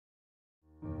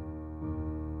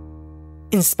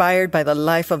Inspired by the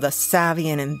life of the savvy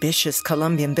and ambitious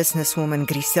Colombian businesswoman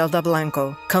Griselda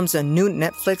Blanco comes a new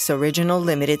Netflix original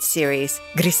limited series.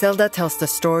 Griselda tells the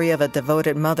story of a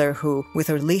devoted mother who, with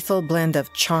her lethal blend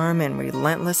of charm and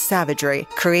relentless savagery,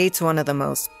 creates one of the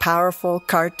most powerful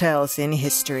cartels in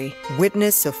history.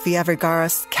 Witness Sofia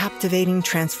Vergara's captivating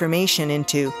transformation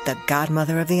into the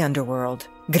godmother of the underworld.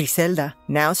 Griselda,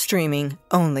 now streaming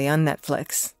only on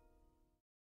Netflix.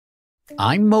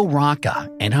 I'm Mo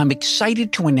Rocca, and I'm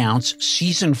excited to announce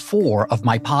Season 4 of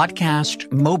my podcast,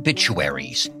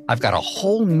 Mobituaries. I've got a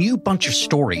whole new bunch of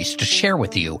stories to share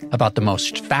with you about the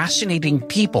most fascinating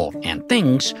people and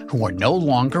things who are no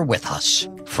longer with us.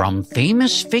 From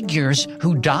famous figures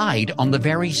who died on the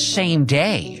very same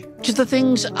day, to the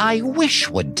things I wish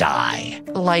would die,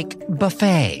 like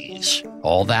buffets.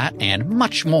 All that and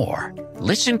much more.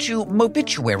 Listen to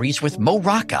Mobituaries with Mo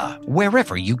Rocca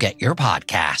wherever you get your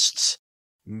podcasts.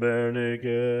 Burn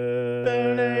again,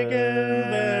 burn again,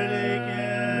 burn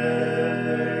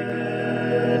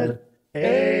again.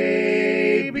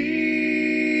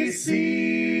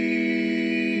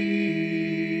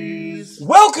 ABCs.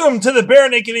 Welcome to the Bare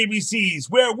Naked ABCs,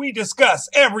 where we discuss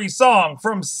every song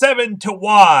from 7 to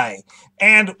Y.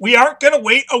 And we aren't going to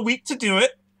wait a week to do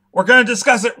it. We're going to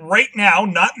discuss it right now,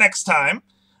 not next time.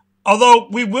 Although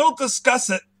we will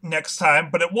discuss it next time,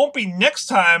 but it won't be next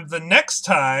time the next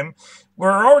time.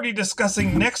 We're already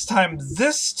discussing next time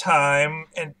this time,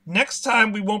 and next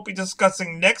time we won't be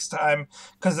discussing next time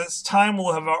because its time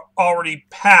will have already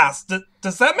passed.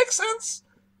 Does that make sense?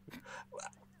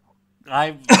 What?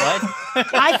 I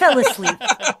fell asleep.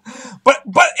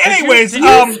 But anyways, did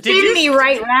you spin me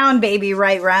right round, baby,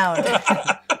 right round.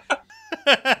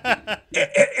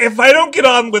 If I don't get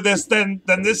on with this, then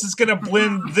this is going to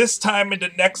blend this time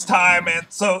into next time, and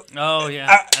so... Oh,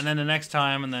 yeah, and then the next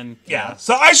time, and then... Yeah,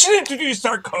 so I should introduce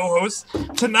our co-hosts.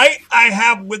 Tonight, I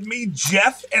have with me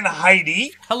Jeff and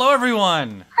Heidi. Hello,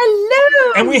 everyone.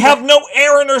 Hello. And we have no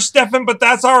Aaron or Stefan, but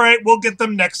that's all right. We'll get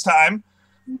them next time.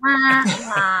 They'll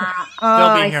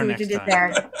be here next time.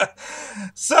 There.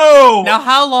 So... Now,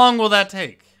 how long will that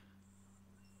take?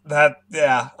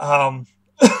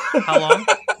 How long?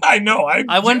 I know.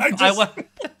 I went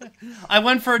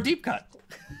for a deep cut.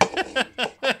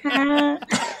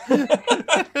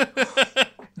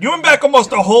 You went back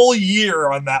almost a whole year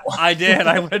on that one. I did.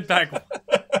 I went back.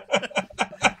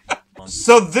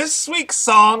 So this week's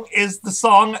song is the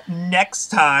song Next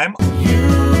Time. You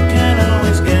can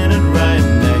always get it right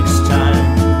next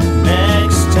time.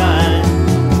 Next time.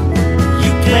 You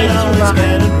can always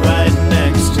get it right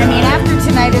next time. I mean, after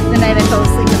tonight is the night I fell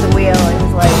asleep at the wheel. It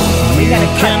was like, we gotta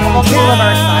cut all four of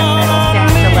our song titles down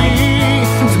to like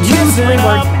 2-3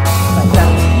 words max.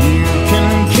 You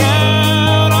can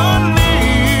count on me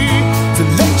to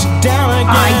let you down again.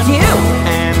 I do.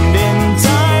 And in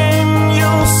time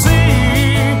you'll see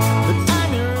that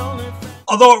I'm your only friend.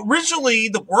 Although originally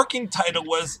the working title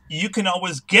was You Can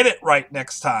Always Get It Right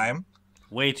Next Time.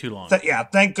 Way too long.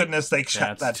 Thank goodness they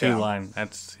shut that down. Line.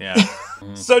 That's, yeah.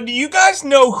 So do you guys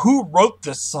know who wrote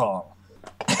this song?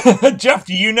 Jeff,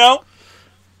 do you know?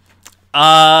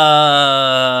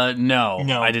 No.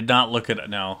 No. I did not look at it.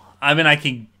 No. I mean, I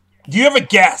can... Do you have a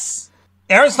guess?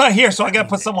 Aaron's not here, so I gotta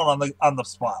put someone on the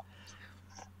spot.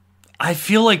 I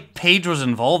feel like Paige was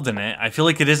involved in it. I feel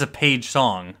like it is a Paige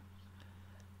song.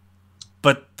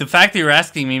 But the fact that you're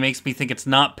asking me makes me think it's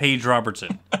not Paige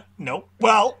Robertson. Nope.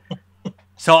 Well...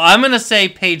 So I'm going to say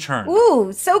Paige Hearn.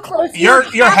 Ooh, so close. You're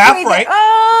half right.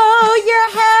 Oh, you're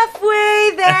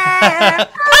halfway there.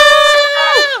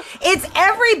 Oh, it's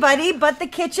everybody but the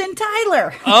Kitchen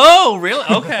Tyler. Oh, really?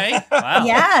 Okay. Wow.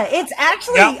 Yeah, it's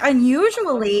actually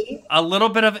unusually a little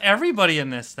bit of everybody in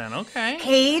this then. Okay.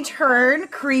 Paige, Hearn,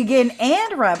 Cregan,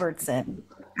 and Robertson.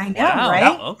 I know, right?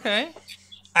 Yeah, okay.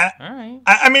 All right.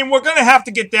 I mean, we're going to have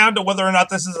to get down to whether or not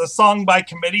this is a song by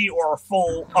committee or a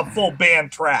full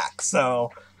band track.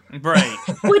 So, right.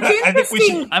 What's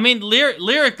interesting, I mean,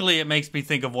 lyrically, it makes me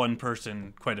think of one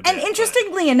person quite a bit. And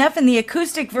interestingly enough, in the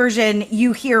acoustic version,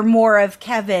 you hear more of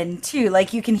Kevin too.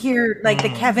 Like you can hear like the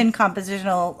Kevin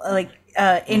compositional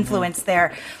influence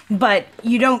there, but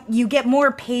you don't. You get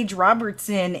more Paige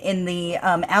Robertson in the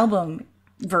album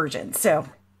version. So,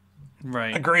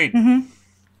 right. Agreed. Mm-hmm.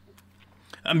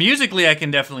 Musically, I can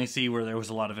definitely see where there was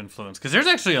a lot of influence because there's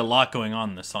actually a lot going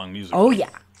on in this song musically. Oh yeah.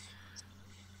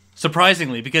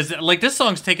 Surprisingly, because like this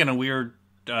song's taken a weird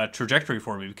trajectory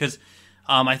for me because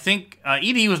I think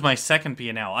ED was my second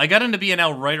BNL. I got into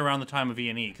BNL right around the time of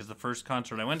E&E because the first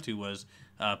concert I went to was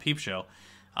Peep Show.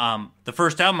 The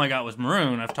first album I got was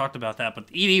Maroon. I've talked about that, but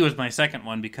ED was my second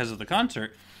one because of the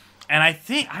concert. And I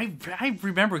think I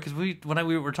remember because when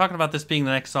we were talking about this being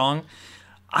the next song.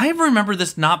 I remember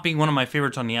this not being one of my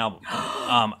favorites on the album.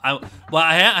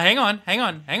 Hang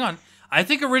on. I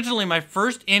think originally my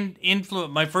first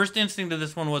my first instinct to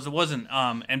this one was it wasn't,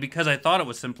 and because I thought it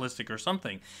was simplistic or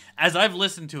something. As I've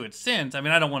listened to it since, I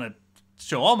mean, I don't want to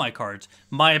show all my cards.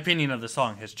 My opinion of the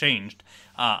song has changed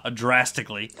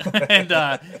drastically, and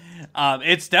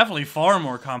it's definitely far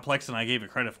more complex than I gave it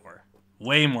credit for.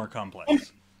 Way more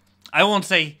complex. I won't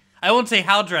say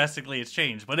how drastically it's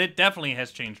changed, but it definitely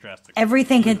has changed drastically.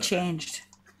 Everything had changed.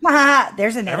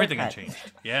 There's an everything had changed.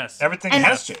 Yes, everything and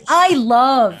has changed. I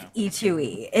love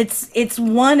E2E. It's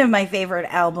one of my favorite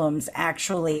albums,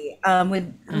 actually.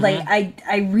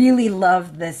 I really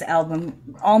love this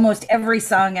album. Almost every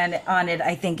song on it,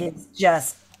 I think, is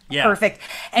just perfect.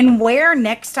 And where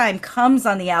Next Time comes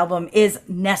on the album is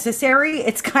necessary.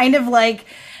 It's kind of like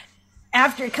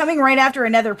coming after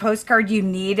Another Postcard, you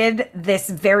needed this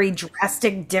very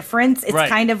drastic difference. It's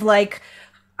kind of like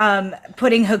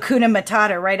putting Hakuna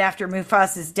Matata right after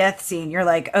Mufasa's death scene. You're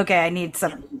like, okay, I need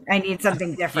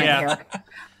something different here.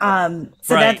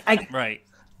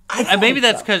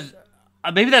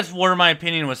 Maybe that's where my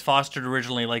opinion was fostered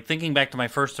originally. Like thinking back to my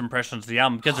first impressions of the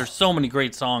album, because there's so many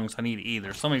great songs on E.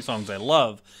 There's so many songs I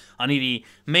love on E.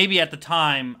 Maybe at the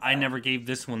time I never gave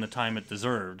this one the time it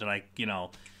deserved, and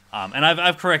and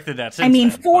I've corrected that since. I mean,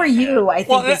 then, I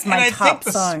think is my top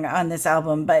song on this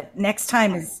album, but Next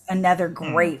Time is another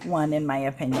great one in my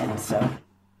opinion. So,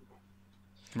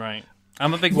 right,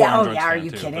 I'm a big War fan are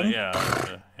you too, kidding? Yeah.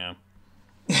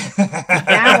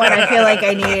 That one, I feel like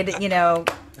I need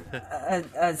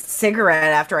a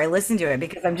cigarette after I listen to it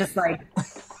because I'm just like,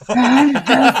 I'm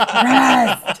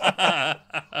depressed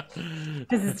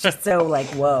because it's just so like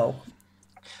whoa.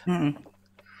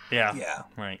 Yeah.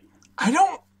 Right. I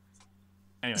don't.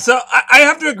 Anyway. So I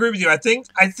have to agree with you. I think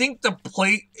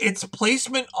its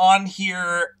placement on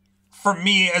here for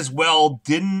me as well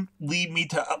didn't lead me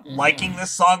to liking this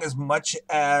song as much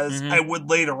as I would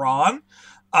later on.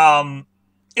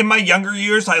 In my younger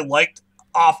years, I liked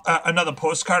Another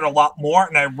Postcard a lot more,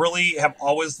 and I really have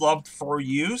always loved For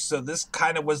You. So this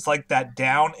kind of was like that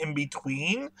down in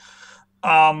between.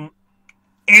 And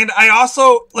I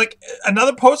also like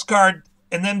Another Postcard.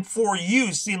 And then For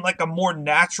You seemed like a more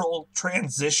natural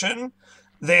transition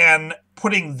than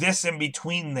putting this in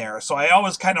between there. So I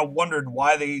always kind of wondered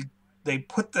why they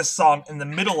put this song in the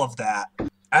middle of that.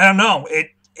 I don't know.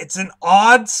 It's an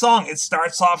odd song. It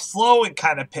starts off slow. It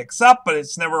kind of picks up, but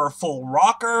it's never a full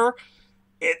rocker.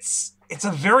 It's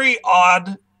a very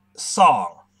odd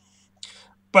song.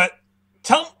 But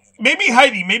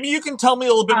Heidi, maybe you can tell me a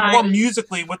little bit more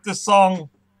musically what this song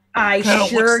I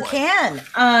sure can.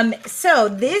 So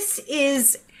this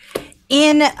is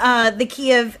in the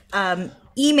key of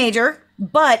E major,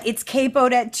 but it's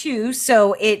capoed at 2,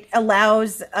 so it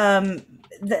allows the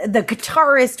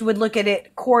guitarist would look at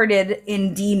it chorded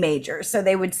in D major, so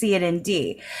they would see it in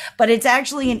D, but it's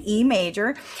actually in E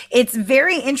major. It's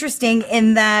very interesting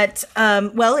in that,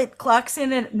 it clocks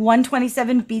in at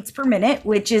 127 beats per minute,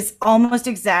 which is almost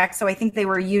exact. So I think they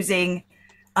were using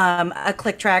a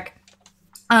click track.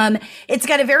 It's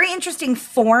got a very interesting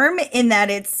form in that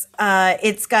it's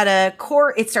got a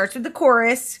it starts with the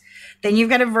chorus, then you've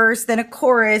got a verse, then a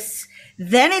chorus,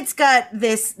 then it's got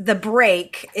the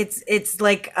break. It's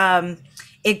like,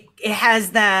 it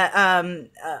has that,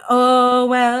 oh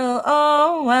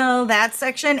well, that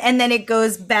section. And then it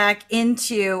goes back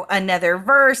into another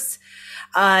verse.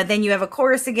 Then you have a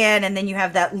chorus again, and then you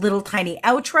have that little tiny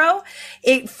outro.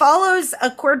 It follows a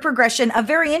chord progression, a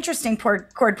very interesting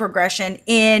chord progression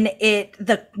in it.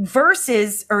 The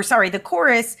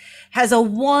chorus has a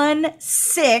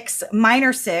 1-6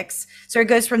 minor 6. So it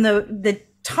goes from the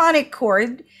tonic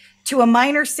chord to a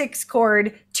minor 6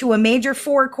 chord to a major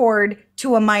 4 chord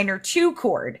to a minor 2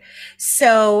 chord.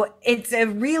 So it's a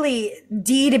really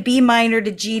D to B minor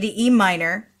to G to E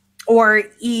minor, or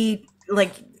E,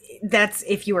 like, that's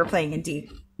if you were playing in D,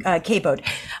 capoed.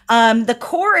 The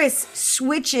chorus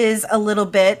switches a little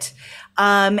bit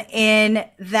in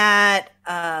that,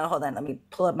 hold on, let me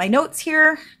pull up my notes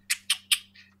here.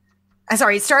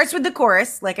 It starts with the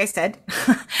chorus, like I said.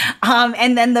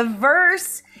 And then the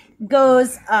verse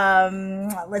goes,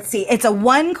 let's see, it's a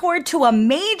 1 chord to a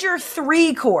major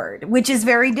 3 chord, which is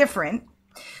very different.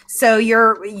 So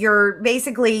you're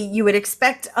basically, you would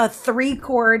expect a 3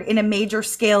 chord in a major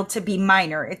scale to be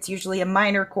minor. It's usually a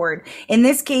minor chord. In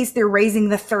this case, they're raising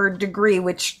the 3rd degree,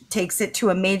 which takes it to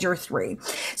a major 3.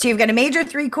 So you've got a major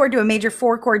 3 chord to a major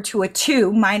 4 chord to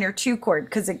a minor 2 chord,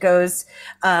 because it goes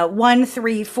 1,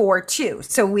 3, 4, 2.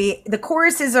 So the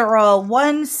choruses are all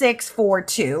 1, 6, 4,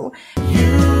 2. You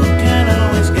can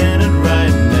always get it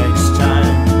right next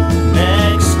time.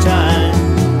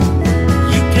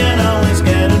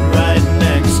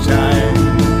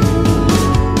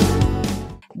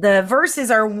 verses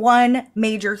are 1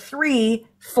 major 3,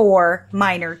 4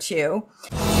 minor 2. You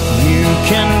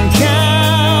can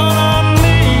count on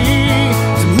me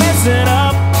to mess it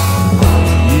up.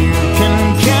 You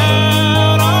can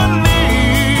count on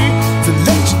me to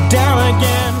let you down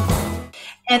again.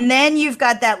 And then you've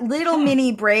got that little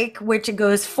mini break, which it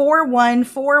goes 4-1,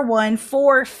 4-1,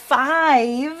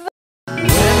 4-5. When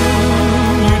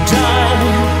you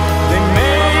die, they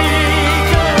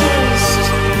make a list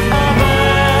of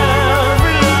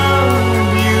every love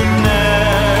you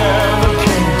never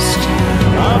kissed,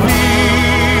 of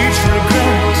each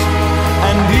regret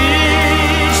and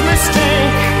each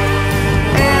mistake,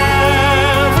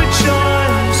 every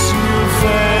choice you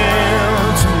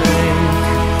failed to make.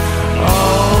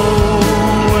 Oh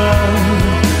well,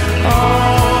 oh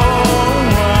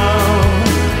well,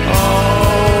 oh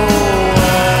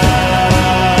well.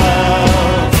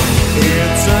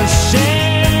 It's a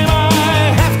shame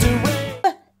I have to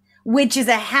wait. Which is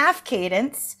a half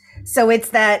cadence. So it's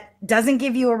that doesn't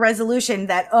give you a resolution,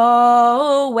 that,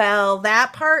 oh, well,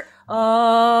 that part,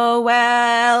 oh,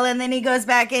 well. And then he goes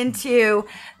back into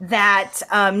that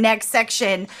next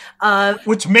section of.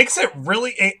 Which makes it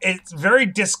really, it's very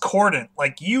discordant.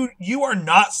 Like you are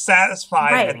not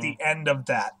satisfied Right. at the end of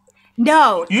that.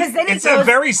 No, because then he It's goes, a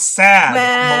very sad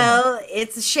well, moment.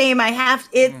 it's a shame I have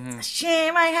a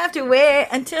shame I have to wait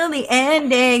until the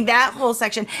ending, that whole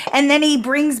section. And then he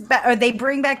brings back, or they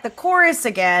bring back the chorus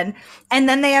again, and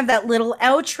then they have that little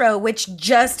outro which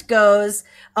just goes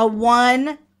a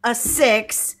 1, a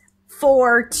 6,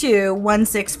 4, 2, 1,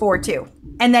 6, 4, 2.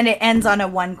 And then it ends on a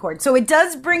 1 chord. So it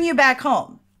does bring you back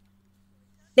home.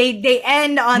 They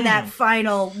end on that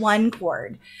final 1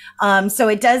 chord. So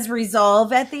it does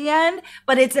resolve at the end,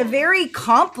 but it's a very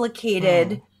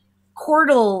complicated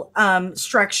chordal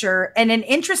structure and an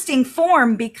interesting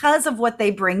form because of what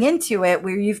they bring into it,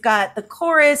 where you've got the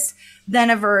chorus, then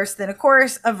a verse, then a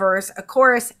chorus, a verse, a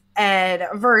chorus, and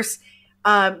a verse.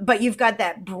 But you've got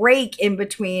that break in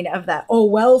between of that oh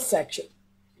well section,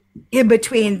 in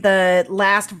between the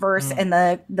last verse and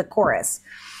the chorus.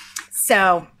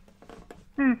 So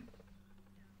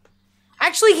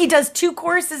actually, he does 2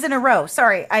 choruses in a row.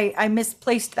 Sorry, I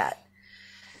misplaced that.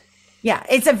 Yeah,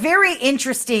 it's a very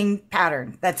interesting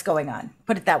pattern that's going on.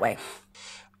 Put it that way.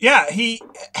 Yeah,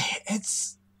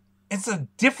 it's a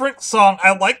different song.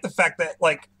 I like the fact that,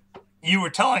 like you were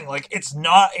telling, like it's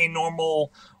not a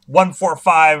normal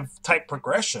 1-4-5 type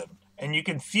progression, and you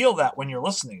can feel that when you're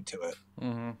listening to it.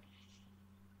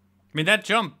 I mean, that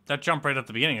jump right at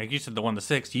the beginning, like you said, the 1 to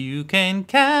 6, you can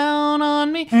count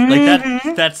on me.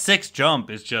 Like that 6 jump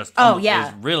is just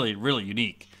is really, really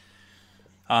unique.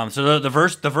 So the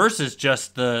verse is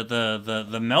just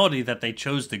the melody that they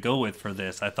chose to go with for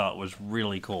this. I thought was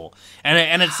really cool,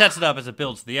 and it sets it up as it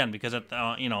builds to the end, because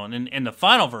in the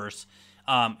final verse,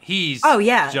 he's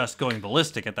just going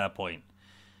ballistic at that point.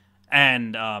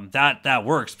 And that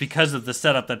works because of the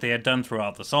setup that they had done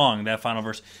throughout the song, that final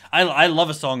verse. I love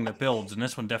a song that builds, and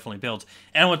this one definitely builds.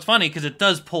 And what's funny, because it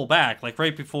does pull back, like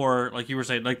right before, like you were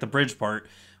saying, like the bridge part,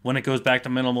 when it goes back to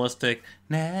minimalistic,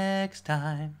 next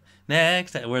time,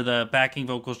 where the backing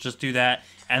vocals just do that.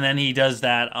 And then he does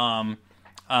that, the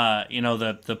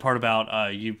part about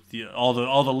all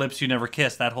the lips you never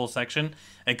kiss, that whole section.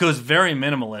 It goes very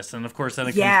minimalist, and of course then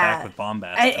it comes back with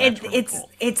bombast.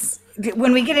 It's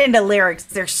when we get into lyrics,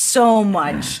 there's so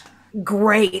much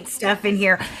great stuff in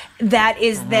here that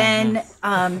is then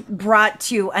brought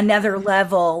to another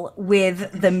level with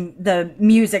the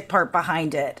music part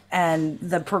behind it and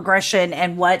the progression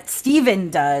and what Steven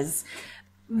does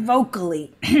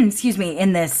vocally, excuse me,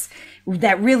 in this,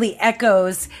 that really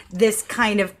echoes this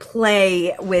kind of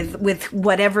play with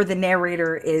whatever the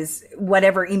narrator is,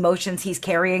 whatever emotions he's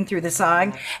carrying through the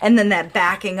song. And then that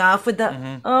backing off with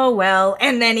the, oh, well,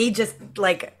 and then he just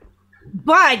like,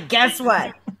 but guess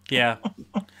what? Yeah.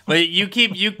 But you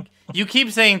keep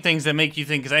saying things that make you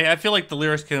think, because I feel like the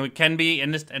lyrics can be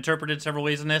interpreted several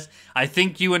ways in this. I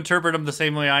think you interpret them the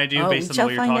same way I do, based on the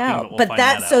way you're talking. But we'll find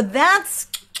that out. So that's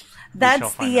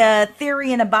the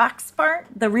theory in a box part,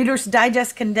 the Reader's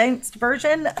Digest condensed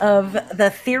version of the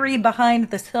theory behind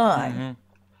the song.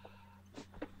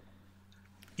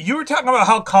 You were talking about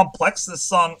how complex this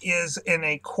song is in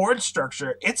a chord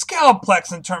structure. It's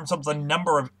complex in terms of the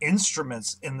number of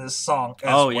instruments in this song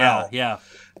as well. Yeah.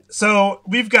 So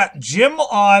we've got Jim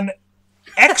on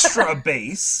extra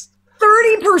bass.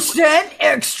 30%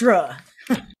 extra.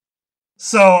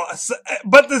 So,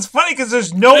 but it's funny because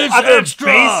there's no other extra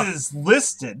basses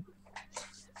listed.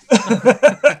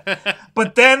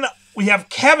 But then we have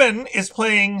Kevin is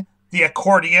playing the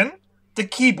accordion, the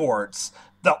keyboards,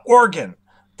 the organ,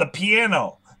 the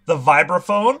piano, the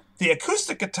vibraphone, the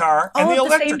acoustic guitar, and the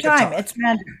electric guitar. All at the same time. It's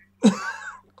magic.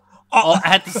 All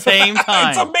at the same time.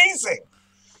 It's amazing.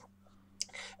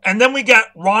 And then we got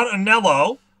Ron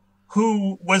Anello,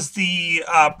 who was the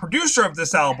producer of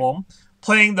this album,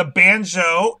 playing the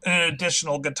banjo and an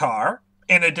additional guitar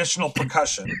and additional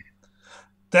percussion.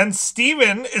 Then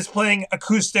Steven is playing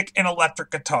acoustic and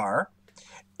electric guitar.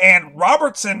 And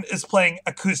Robertson is playing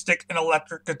acoustic and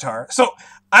electric guitar. So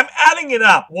I'm adding it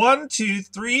up. 1, 2,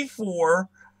 3, 4,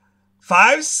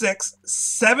 5, 6,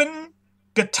 7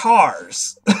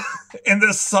 guitars in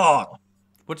this song.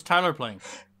 What's Tyler playing?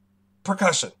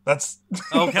 Percussion. That's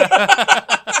okay.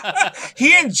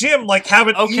 He and Jim have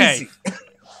it easy.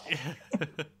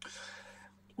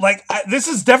 This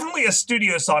is definitely a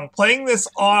studio song. Playing this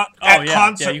at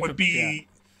concert would be.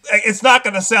 Yeah. It's not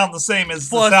going to sound the same as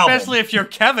this album. Especially if you're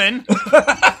Kevin.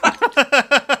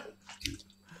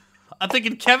 I'm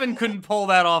thinking Kevin couldn't pull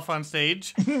that off on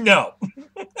stage. No,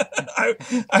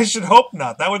 I should hope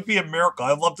not. That would be a miracle.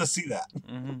 I'd love to see that.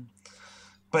 Mm-hmm.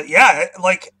 But yeah,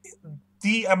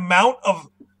 the amount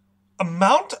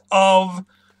of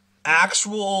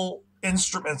actual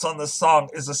instruments on this song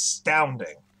is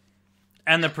astounding.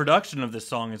 And the production of this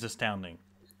song is astounding.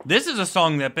 This is a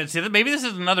song that, maybe this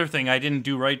is another thing I didn't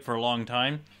do right for a long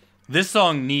time. This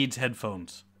song needs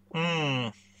headphones.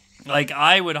 I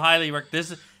would highly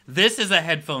recommend this is a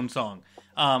headphone song.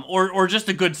 Or just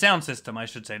a good sound system, I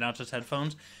should say, not just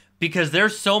headphones. Because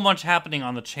there's so much happening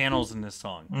on the channels in this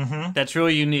song that's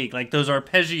really unique. Like those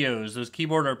arpeggios, those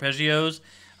keyboard arpeggios,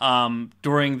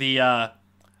 during the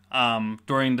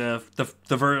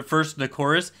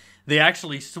chorus, they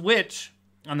actually switch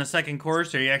on the second chorus.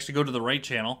 So you actually go to the right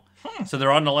channel, so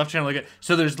they're on the left channel.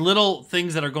 So there's little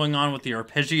things that are going on with the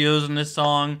arpeggios in this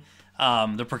song,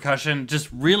 the percussion, just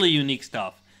really unique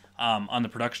stuff on the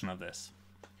production of this,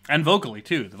 and vocally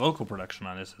too. The vocal production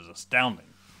on this is astounding.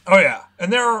 Oh yeah,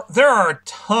 and there are a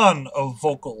ton of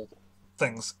vocal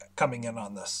things coming in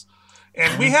on this,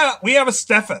 and we have a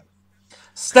Stefan.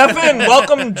 Stefan,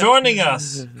 welcome joining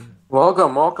us.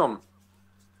 Welcome.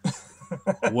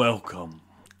 Welcome,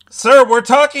 sir. We're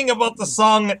talking about the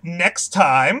song "Next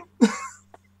Time."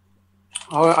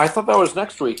 Oh, I thought that was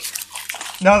next week.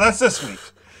 No, that's this week.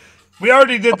 We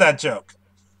already did that joke.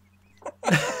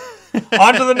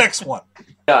 On to the next one.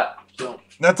 Yeah. So.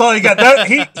 That's all you got.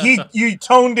 You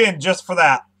toned in just for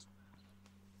that.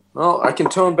 Well, I can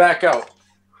tone back out.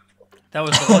 That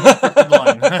was the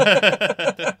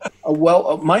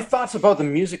line. My thoughts about the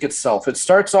music itself. It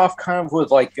starts off kind of with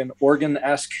like an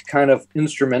organ-esque kind of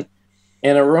instrument,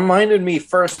 and it reminded me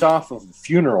first off of a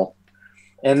funeral,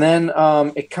 and then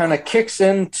it kind of kicks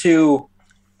into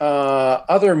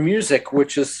other music,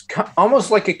 which is almost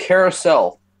like a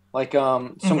carousel, like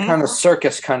some kind of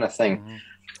circus kind of thing. Mm-hmm.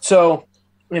 So.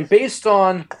 And based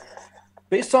on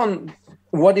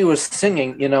what he was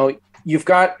singing, you've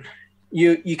got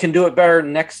you can do it better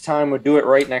next time, or do it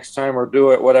right next time, or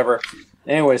do it whatever.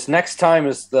 Anyways, next time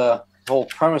is the whole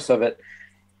premise of it.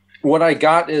 What I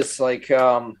got is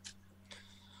within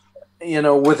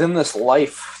this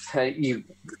life that you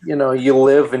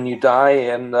live and you die,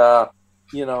 and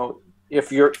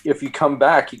if you come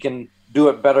back, you can do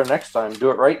it better next time, do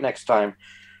it right next time.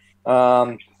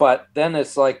 But then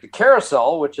it's like the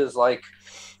carousel, which is like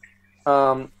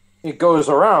it goes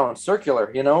around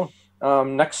circular,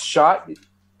 next shot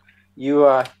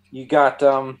you got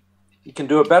you can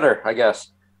do it better, I guess.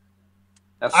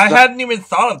 I hadn't even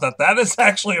thought of that. That is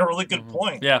actually a really good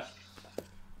point. Yeah,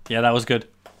 that was good.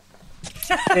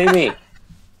 Hey, me.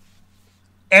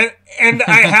 And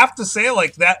I have to say,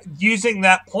 that, using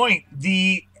that point,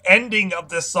 the ending of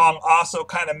this song also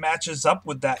kind of matches up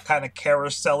with that kind of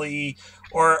carousel-y,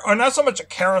 or not so much a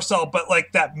carousel, but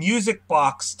like that music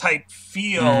box type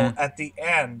feel at the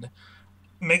end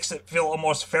makes it feel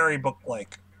almost fairy book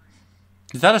like.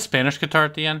 Is that a Spanish guitar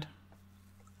at the end?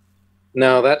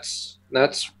 No, that's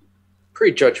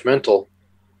pretty judgmental.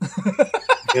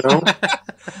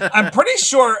 I'm pretty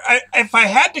sure, if I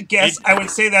had to guess, I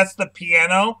would say that's the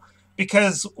piano.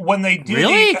 Because when they do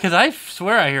because I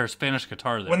swear I hear a Spanish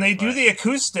guitar there. When they do the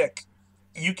acoustic,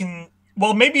 you can...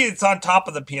 Well, maybe it's on top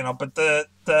of the piano, but the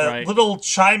little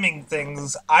chiming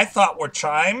things I thought were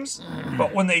chimes.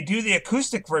 But when they do the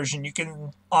acoustic version, you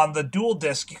can, on the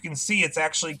DualDisk, you can see it's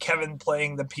actually Kevin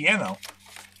playing the piano.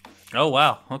 Oh,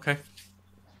 wow. Okay.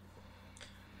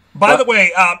 By the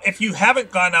way, if you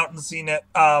haven't gone out and seen it,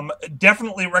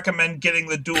 definitely recommend getting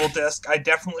the DualDisk. I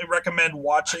definitely recommend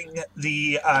watching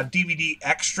the DVD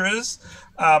extras,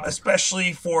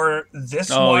 especially for this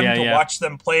watch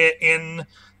them play it in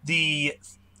the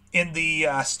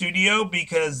studio,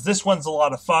 because this one's a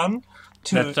lot of fun.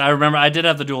 I remember I did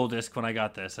have the dual disc when I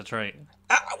got this. That's right.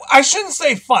 I shouldn't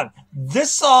say fun.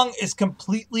 This song is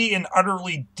completely and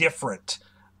utterly different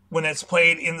when it's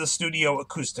played in the studio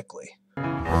acoustically.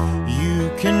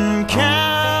 You can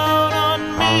count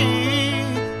on me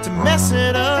to mess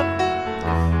it up.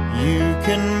 You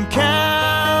can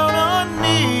count on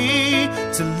me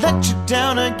to let you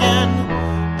down again.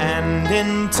 And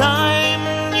in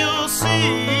time you'll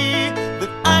see that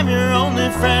I'm your only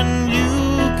friend. You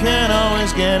can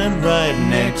always get it right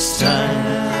next time.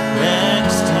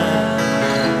 Next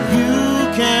time.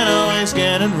 You can always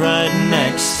get it right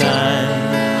next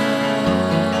time.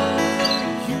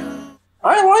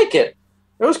 I like it.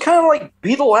 It was kind of like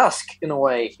Beatlesque in a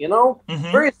way, you know?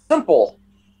 Very simple.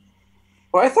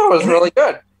 But I thought it was really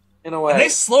good in a way. And they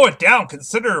slow it down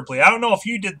considerably. I don't know if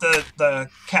you did the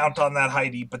count on that,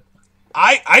 Heidi, but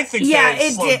I think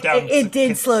it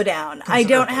did slow down. I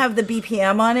don't have the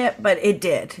BPM on it, but it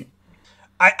did.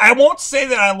 I won't say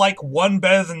that I like one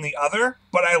better than the other,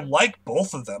 but I like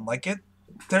both of them.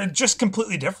 They're just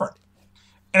completely different.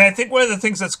 And I think one of the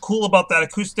things that's cool about that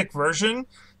acoustic version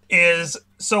is,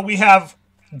 so we have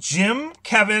Jim,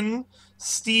 Kevin,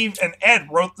 Steve, and Ed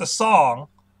wrote the song,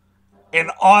 and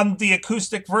on the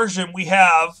acoustic version we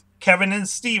have Kevin and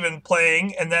Steven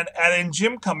playing, and then Ed and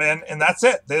Jim come in, and that's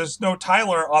it. There's no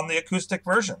Tyler on the acoustic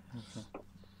version.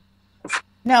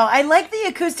 No, I like the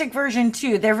acoustic version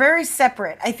too. They're very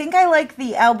separate. I think I like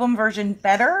the album version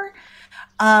better,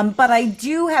 but I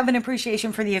do have an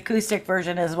appreciation for the acoustic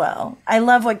version as well. I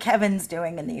love what Kevin's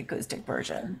doing in the acoustic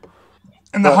version.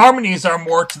 And the harmonies are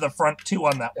more to the front, too,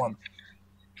 on that one.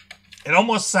 It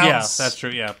almost sounds... Yeah, that's true,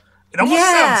 yeah. It almost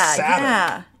sounds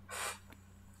sadder.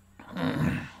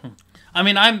 Yeah. I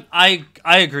mean, I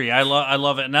agree. I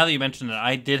love it. Now that you mentioned it,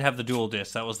 I did have the dual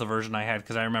disc. That was the version I had,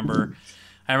 because I remember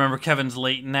Kevin's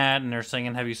late in that, and they're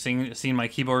singing, "Have you seen my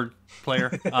keyboard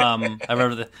player?" I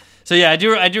remember that. So yeah, I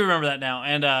do remember that now.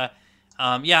 And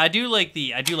yeah, I do like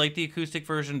the acoustic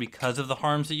version because of the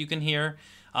harms that you can hear.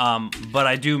 But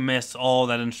I do miss all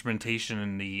that instrumentation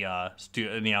in the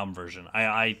album version.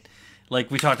 I like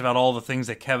we talked about all the things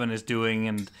that Kevin is doing,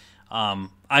 and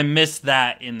I miss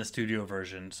that in the studio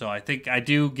version. So I think I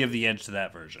do give the edge to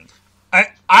that version.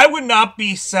 I would not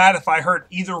be sad if I heard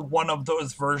either one of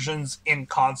those versions in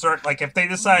concert. Like if they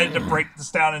decided to break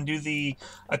this down and do the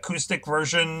acoustic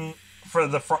version for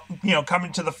the front,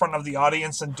 coming to the front of the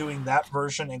audience and doing that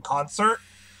version in concert,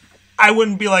 I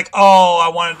wouldn't be like, oh, I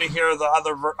wanted to hear the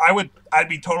other. I'd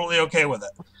be totally okay with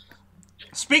it.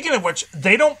 Speaking of which,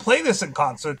 they don't play this in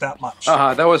concert that much.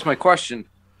 That was my question.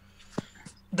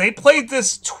 They played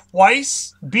this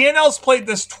twice. B&L's played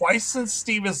this twice since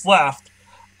Steve has left.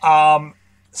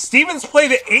 Steven's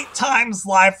played it 8 times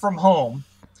live from home.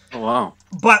 Oh, wow.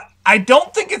 But I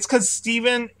don't think it's because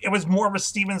it was more of a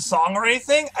Steven song or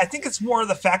anything. I think it's more of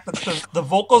the fact that the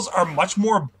vocals are much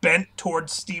more bent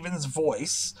towards Steven's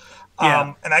voice.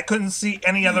 Yeah. And I couldn't see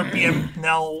any other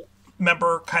B&L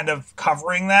member kind of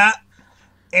covering that.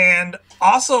 And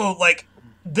also,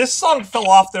 this song fell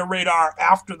off their radar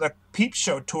after the Peep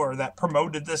Show tour that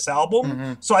promoted this album.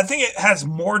 Mm-hmm. So I think it has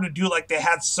more to do, they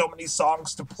had so many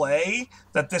songs to play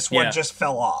that this one just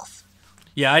fell off.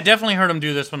 Yeah, I definitely heard them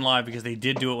do this one live because they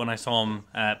did do it when I saw them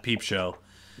at Peep Show.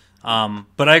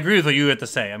 But I agree with what you had to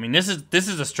say. I mean, this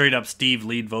is a straight up Steve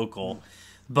lead vocal,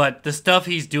 but the stuff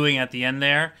he's doing at the end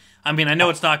there. I mean, I know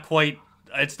it's not quite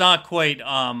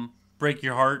break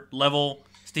your heart level,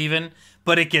 Steven,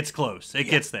 but it gets close. It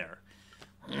gets there.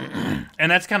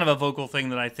 And that's kind of a vocal thing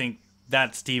that I think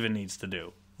that Steven needs to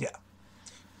do. Yeah.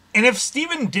 And if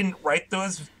Steven didn't write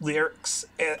those lyrics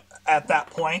at that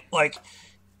point,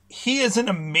 he is an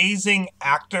amazing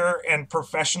actor and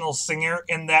professional singer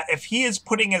in that if he is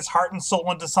putting his heart and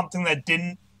soul into something that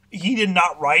he did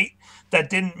not write, that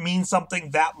didn't mean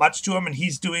something that much to him, and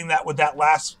he's doing that with that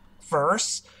last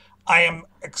verse, I am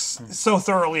so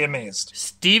thoroughly amazed.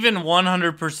 Steven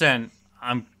 100%.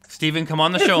 Steven, come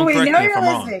on the show and correct me if I'm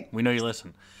wrong. We know you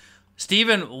listen.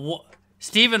 Steven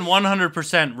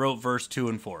 100% wrote verse 2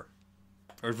 and 4.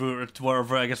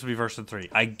 Or I guess it would be verse 3.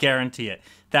 I guarantee it.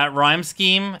 That rhyme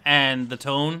scheme and the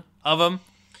tone of them,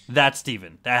 that's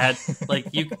Steven. That had,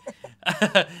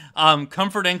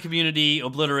 comfort and community,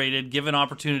 obliterated, given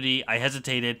opportunity, I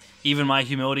hesitated, even my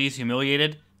humility is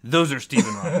humiliated. Those are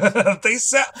Steven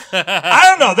rhymes. I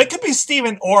don't know. They could be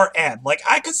Steven or Ed.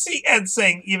 I could see Ed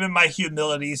saying, even my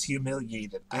humility is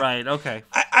humiliated. Right, okay.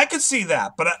 I could see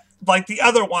that. But the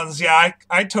other ones, yeah,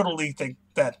 I totally think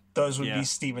that those would be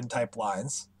Steven type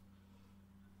lines.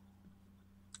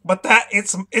 But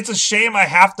it's a shame I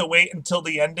have to wait until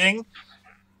the ending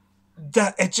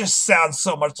that it just sounds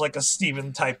so much like a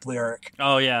Steven type lyric.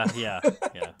 Oh yeah.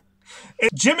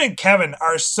 Jim and Kevin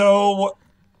are so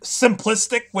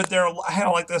simplistic with their, I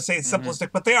don't like to say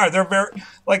simplistic, but they are. They're very,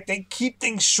 like, they keep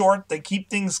things short, they keep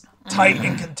things tight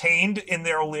and contained in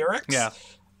their lyrics. Yeah.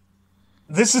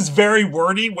 This is very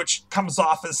wordy, which comes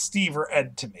off as Steve or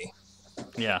Ed to me.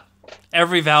 Yeah.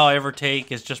 Every vow I ever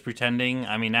take is just pretending.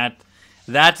 I mean,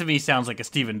 that to me sounds like a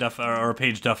Stephen Duff or a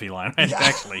Paige Duffy line,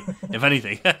 actually, if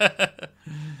anything.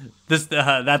 This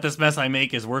mess I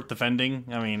make is worth defending.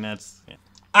 I mean, that's... Yeah.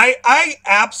 I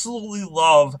absolutely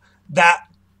love that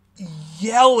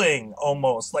yelling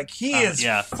almost. Like, he is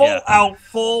full out,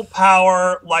 full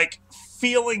power, like,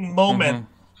 feeling moment.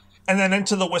 And then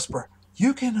into the whisper.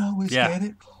 You can always get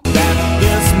it.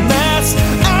 This mess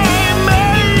I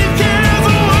make is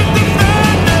worth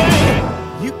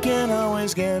defending. You can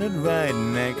always get it right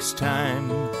next time.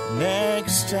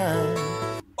 Next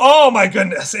time. Oh my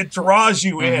goodness! It draws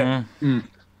you in.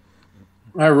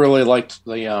 I really liked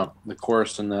the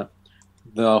chorus and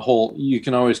the whole. You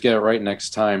can always get it right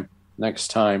next time. Next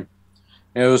time.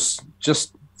 It was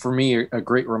just for me a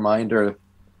great reminder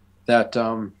that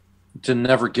to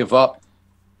never give up.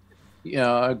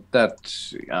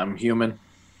 That I'm human,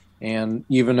 and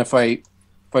even if I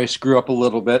screw up a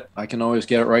little bit, I can always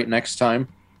get it right next time.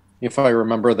 If I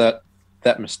remember that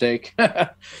mistake,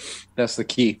 that's the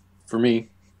key for me.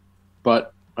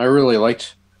 But I really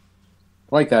liked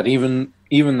that. Even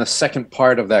the second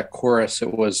part of that chorus,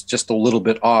 it was just a little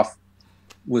bit off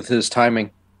with his timing.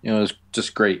 It was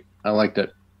just great. I liked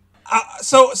it.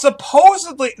 So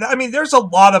supposedly, I mean, there's a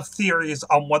lot of theories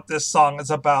on what this song is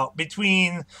about,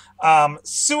 between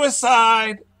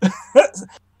suicide,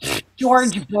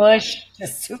 George Bush to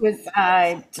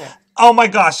suicide. Oh my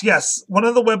gosh, yes. One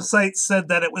of the websites said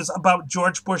that it was about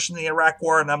George Bush and the Iraq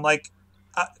War, and I'm like,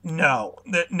 no.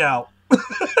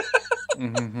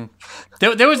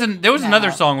 There was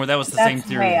another song where that was the same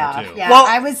theory too. Yeah,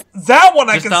 well, that one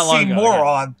I can see more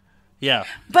on. Yeah,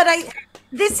 but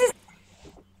this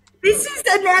is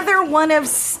another one of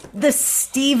the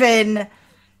Steven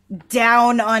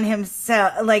down on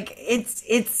himself. Like,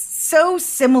 it's so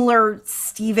similar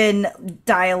Steven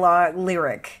dialogue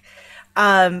lyric,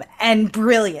 and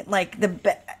brilliant. Like,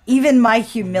 even my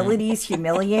humility's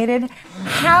humiliated.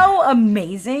 How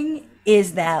amazing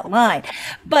is that line?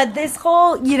 But this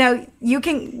whole, you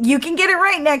can get it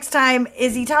right next time.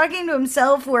 Is he talking to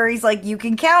himself where he's like, you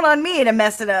can count on me to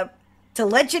mess it up, to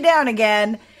let you down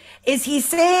again? Is he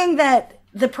saying that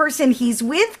the person he's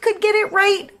with could get it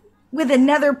right with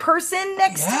another person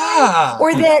next time?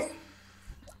 Or that...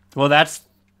 Well, that's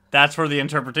for the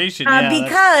interpretation.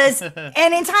 Because,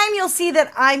 and in time you'll see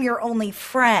that I'm your only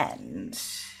friend.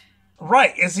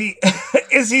 Right. Is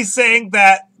he saying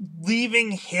that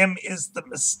leaving him is the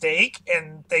mistake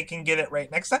and they can get it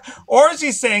right next time? Or is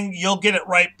he saying you'll get it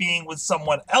right being with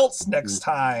someone else next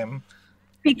time?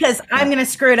 Because I'm going to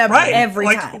screw it up every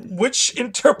time. Which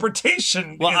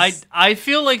interpretation? Well, I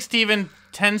feel like Steven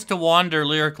tends to wander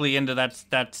lyrically into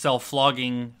that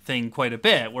self-flogging thing quite a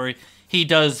bit, where he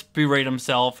does berate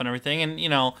himself and everything. And,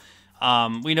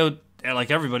 we know, like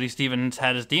everybody, Steven's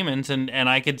had his demons, and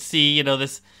I could see,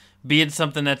 this being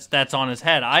something that's on his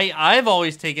head. I've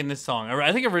always taken this song.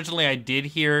 I think originally I did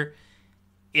hear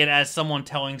it as someone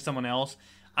telling someone else.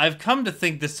 I've come to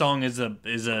think this song is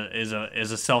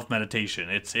a self meditation.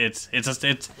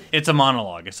 It's a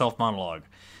monologue, a self monologue.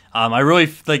 I really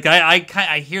like.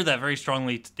 I hear that very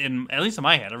strongly at least in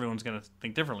my head. Everyone's gonna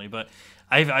think differently, but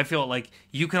I feel like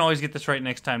you can always get this right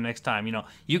next time.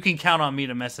 You can count on me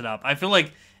to mess it up. I feel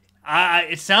like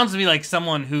it sounds to me like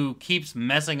someone who keeps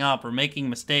messing up or making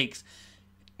mistakes.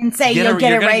 And say you're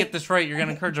gonna get this right. You're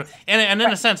gonna encourage her, and in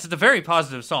a sense, it's a very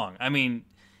positive song. I mean,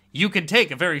 you can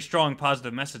take a very strong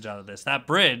positive message out of this. That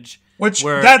bridge,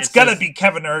 that's gonna be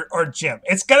Kevin or Jim.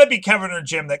 It's gonna be Kevin or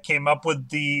Jim that came up with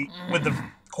the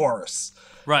chorus,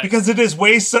 right? Because it is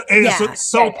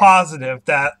so positive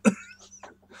that.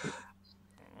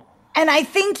 And I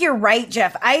think you're right,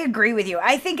 Jeff. I agree with you.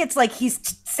 I think it's like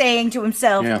he's saying to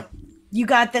himself, "You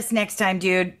got this next time,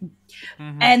 dude."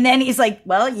 Mm-hmm. And then he's like,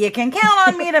 well, you can count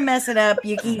on me to mess it up.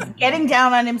 He's getting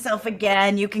down on himself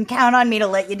again. You can count on me to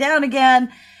let you down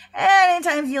again. And at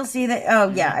times you'll see that,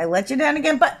 I let you down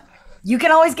again. But you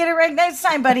can always get it right next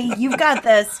time, buddy. You've got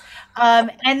this.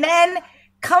 And then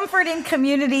comfort and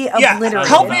community obliterated.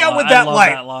 Help me out with that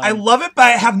line. I love it, but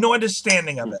I have no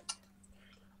understanding of it.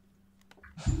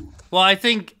 Well, I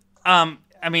think,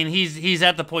 he's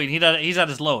at the point, he's at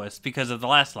his lowest because of the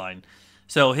last line.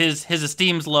 So his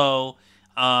esteem's low,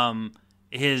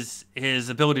 his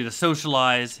ability to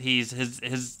socialize, he's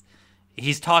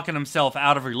he's talking himself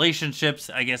out of relationships.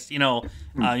 I guess, you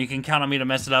can count on me to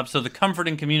mess it up. So the comfort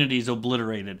in community is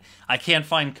obliterated. I can't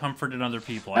find comfort in other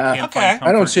people. I can't find comfort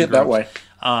I don't see it that way.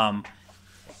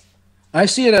 I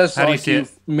see it as like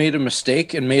you've made a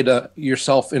mistake and made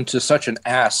yourself into such an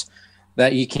ass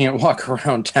that you can't walk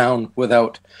around town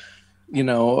without,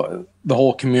 the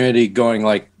whole community going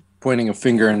like pointing a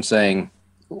finger and saying,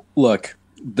 look,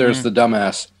 there's the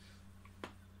dumbass.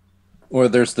 Or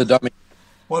there's the dummy.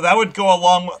 Well, that would go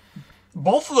along with,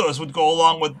 both of those would go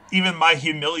along with even my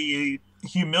humility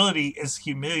is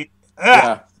humility.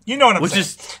 Yeah. You know what I'm saying.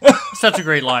 Which is such a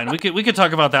great line. We could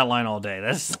talk about that line all day.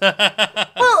 That's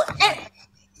well,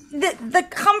 the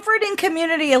comfort in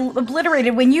community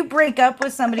obliterated when you break up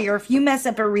with somebody, or if you mess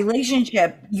up a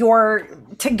relationship, your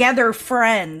together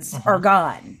friends are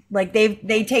gone. Like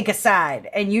they take a side,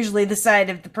 and usually the side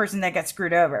of the person that got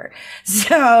screwed over.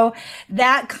 So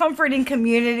that comfort in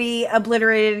community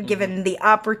obliterated, given the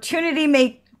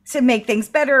opportunity to make things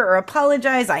better or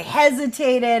apologize. I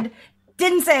hesitated,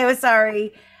 didn't say I was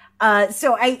sorry.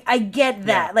 So I get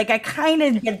that. Yeah. Like I kind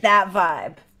of get that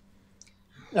vibe.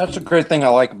 That's a great thing I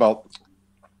like about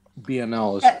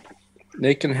BNL is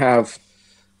they can have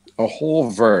a whole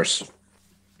verse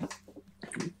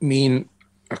mean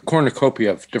a cornucopia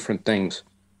of different things,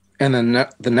 and then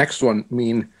the next one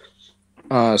mean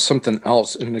something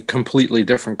else in a completely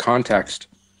different context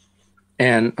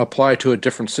and apply to a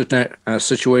different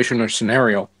situation or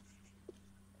scenario.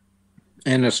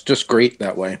 And it's just great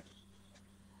that way,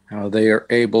 how they are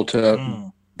able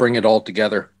to bring it all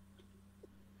together.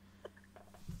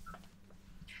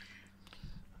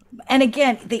 And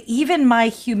again, even my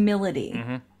humility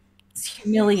is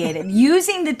humiliated.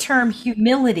 Using the term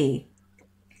humility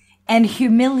and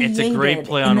humiliated. It's a great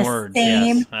play on words.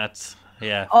 Yes, that's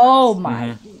Oh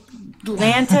my,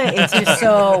 Atlanta! It's just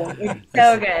so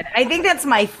good. I think that's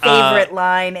my favorite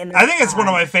line. I think it's one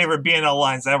of my favorite BNL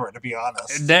lines ever, to be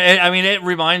honest. I mean, it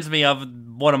reminds me of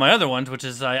one of my other ones, which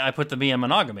is I put the me in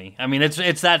monogamy. I mean,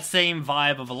 it's that same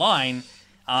vibe of a line,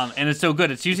 and it's so good.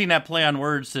 It's using that play on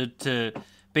words to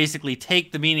basically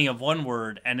take the meaning of one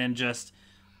word and then just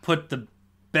put the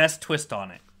best twist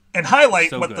on it. And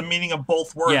highlight what the meaning of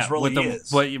both words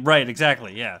is. Right,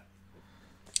 exactly, yeah.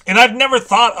 And I've never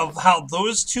thought of how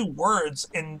those two words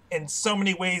in so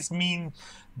many ways mean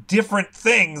different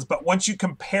things, but once you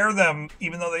compare them,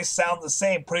 even though they sound the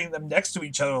same, putting them next to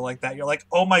each other like that, you're like,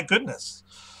 oh my goodness.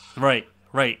 Right.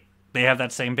 They have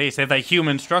that same base. They have that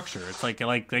human structure. It's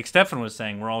like Stefan was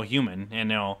saying, we're all human,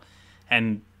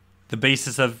 and the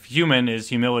basis of human is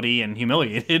humility and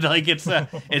humiliated. Like it's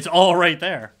all right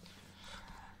there.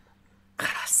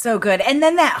 So good. And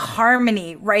then that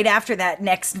harmony right after that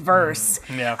next verse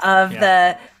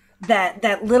that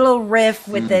little riff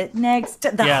with the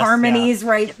harmonies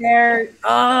right there.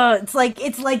 Oh, it's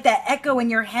like that echo in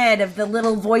your head of the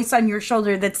little voice on your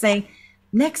shoulder that's saying,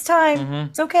 next time,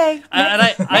 it's okay.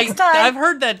 Next time. I've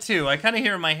heard that too. I kind of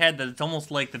hear in my head that it's almost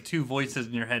like the two voices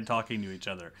in your head talking to each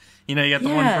other. You got the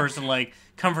one person like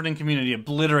comforting community,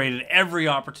 obliterated every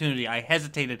opportunity. I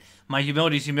hesitated. My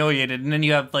humility is humiliated. And then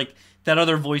you have like that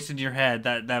other voice in your head,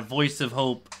 that voice of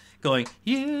hope going,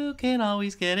 you can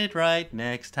always get it right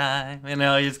next time.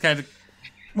 It's kind of...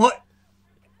 What?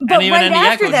 But right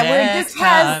after that, where it just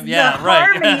has the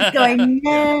harmonies going,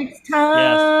 next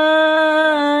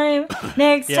time,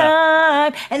 next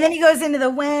time. And then he goes into the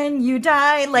when you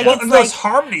die. Like, it's those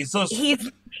harmonies,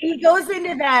 he goes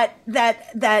into that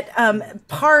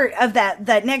part of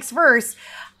that next verse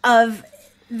of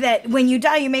that when you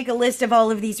die, you make a list of all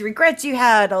of these regrets you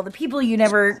had, all the people you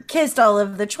never kissed, all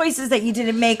of the choices that you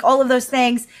didn't make, all of those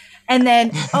things. And then,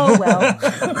 oh, well.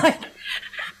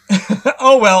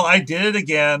 Oh, well, I did it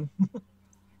again.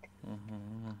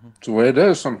 It's the way it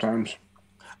is sometimes.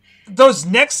 Those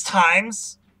next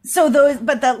times.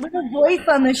 But that little voice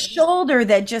on the shoulder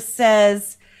that just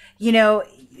says,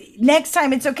 next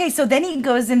time it's okay. So then he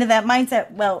goes into that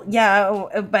mindset. Well,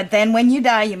 yeah, but then when you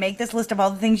die, you make this list of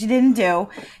all the things you didn't do,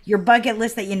 your bucket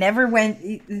list that you never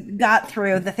got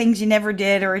through, the things you never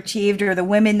did or achieved, or the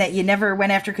women that you never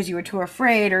went after because you were too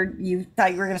afraid or you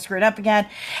thought you were going to screw it up again.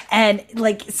 And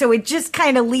so it just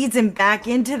kind of leads him back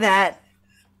into that.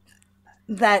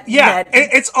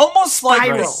 It's almost spiral.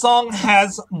 Like the song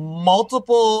has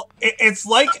multiple. It's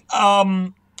like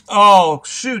oh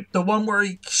shoot, the one where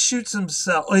he shoots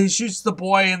himself. He shoots the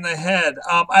boy in the head.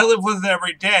 I live with it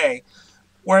every day.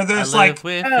 Where there's like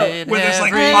 3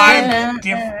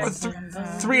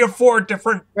 or 4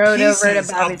 different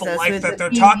pieces of the life that they're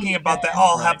talking about that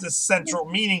all have this central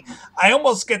meaning. I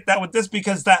almost get that with this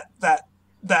because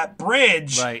that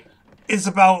bridge is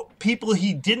about people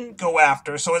he didn't go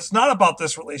after. So it's not about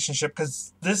this relationship,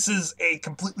 because this is a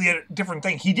completely different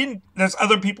thing. There's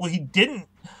other people he didn't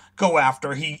go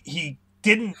after. He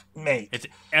didn't make. It's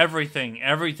everything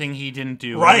he didn't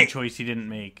do, right. Every choice he didn't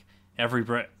make, every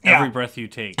breath you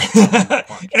take.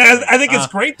 And I think it's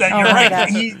great that you're right.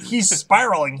 He's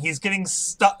spiraling. He's getting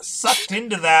sucked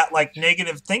into that like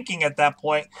negative thinking at that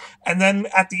point, and then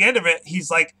at the end of it, he's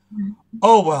like,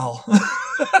 "Oh well."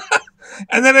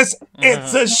 And then it's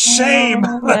a shame.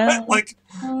 Like,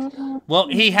 well,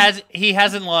 he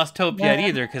hasn't lost hope yet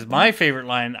either. Because my favorite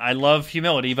line, I love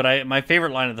humility, but my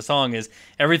favorite line of the song is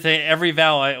every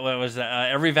vow I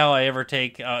ever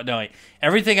take.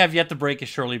 Everything I've yet to break is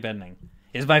surely bending.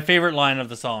 Is my favorite line of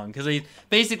the song, because he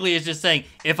basically is just saying,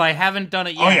 if I haven't done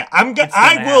it yet,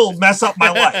 I will mess up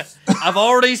my life. I've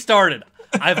already started.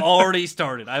 I've already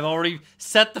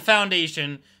set the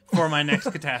foundation for my next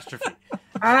catastrophe.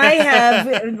 I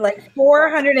have like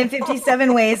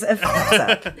 457 ways of mess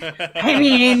up. I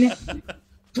mean,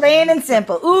 plain and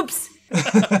simple. Oops.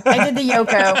 I did the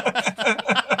Yoko.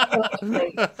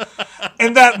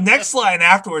 And that next line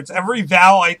afterwards, every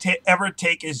vow I ever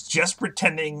take is just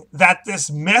pretending that this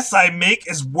mess I make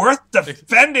is worth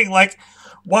defending. Like,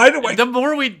 why do I... The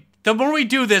more we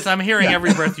do this, I'm hearing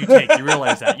every breath you take. You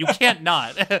realize that. You can't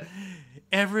not.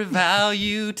 Every vow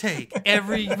you take,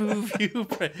 every move you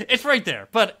play. It's right there,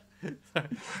 but...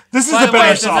 This is a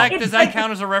better song. Does that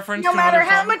count as a reference no to matter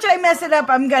another how song? much I mess it up,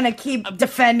 I'm going to keep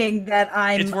defending that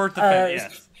I'm It's worth defending,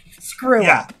 yes. Screw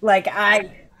up. Like,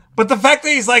 But the fact that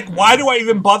he's like, why do I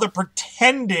even bother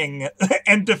pretending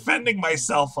and defending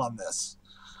myself on this?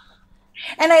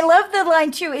 And I love the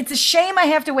line, too. It's a shame I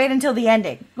have to wait until the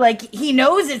ending. Like, he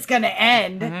knows it's going to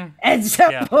end at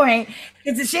some point.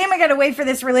 It's a shame I got to wait for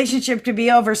this relationship to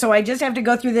be over, so I just have to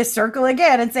go through this circle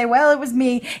again and say, well, it was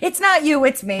me. It's not you,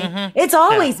 it's me. It's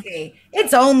always me.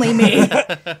 It's only me.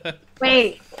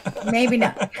 Wait, maybe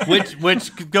not.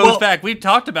 Which goes back. We've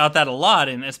talked about that a lot,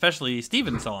 and especially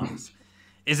Steven songs.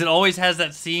 Is it always has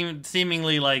that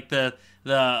seemingly like the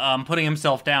putting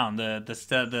himself down,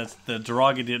 the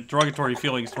derogatory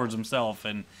feelings towards himself,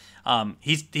 and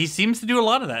he seems to do a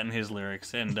lot of that in his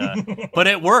lyrics, and but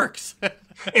it works.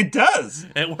 It does.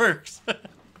 It works.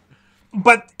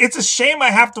 But it's a shame I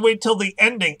have to wait till the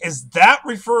ending. Is that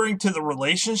referring to the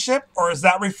relationship, or is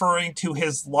that referring to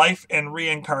his life and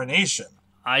reincarnation?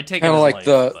 I take kind it of as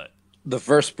like life, the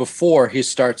verse before. He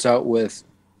starts out with,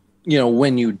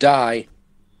 when you die.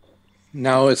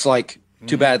 Now it's like,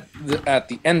 too bad at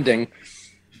the ending,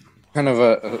 kind of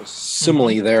a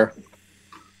simile there.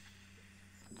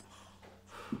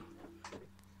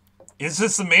 Is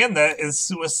this a man that is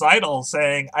suicidal,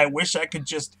 saying, I wish I could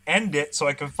just end it so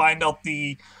I can find out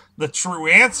the true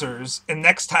answers, and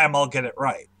next time I'll get it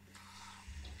right?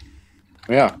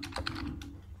 Yeah.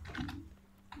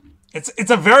 It's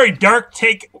a very dark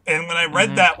take, and when I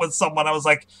read that with someone, I was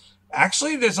like,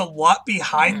 actually, there's a lot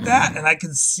behind that, and I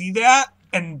can see that,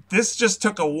 and this just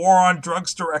took a war on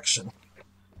drugs direction.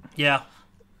 Yeah.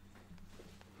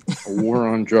 A war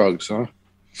on drugs, huh?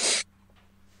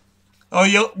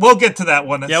 Oh, we'll get to that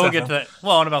one. We'll get to that.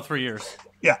 Well, in about 3 years.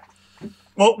 Yeah.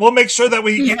 We'll make sure that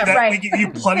we get we give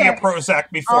you plenty of Prozac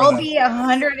before I'll be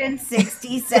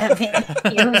 167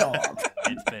 years old.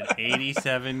 It's been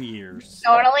 87 years.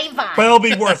 Totally fine. But it'll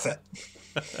be worth it.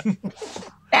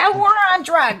 That war on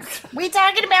drugs. We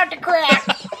talking about the crack.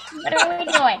 What are we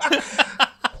doing?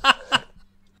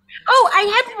 Oh, I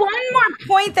had one more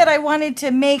point that I wanted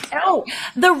to make. Oh,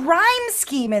 the rhyme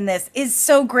scheme in this is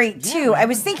so great too. I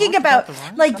was thinking about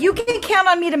like, you can count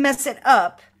on me to mess it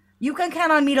up. You can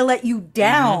count on me to let you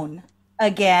down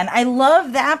again. I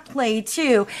love that play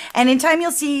too. And in time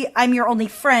you'll see I'm your only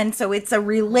friend, so it's a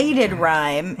related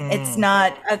rhyme. It's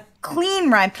not a clean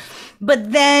rhyme.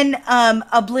 But then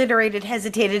obliterated,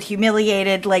 hesitated,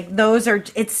 humiliated, like those are,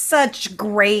 it's such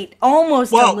great,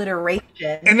 almost alliteration.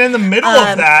 And in the middle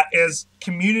of that is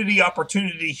community,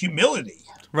 opportunity, humility.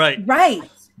 Right. Right.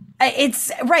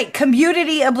 It's right.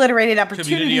 Community, obliterated,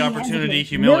 opportunity,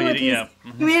 humility. Yeah.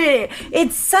 Community.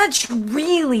 It's such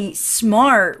really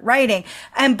smart writing.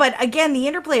 But again, the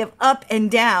interplay of up and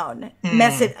down,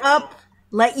 mess it up,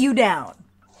 let you down.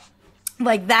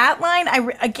 Like that line,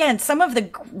 again, some of the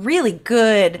really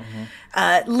good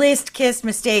list, kiss,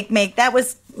 mistake, make, that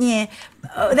was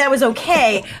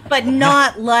okay, but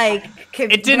not like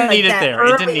it didn't need it there.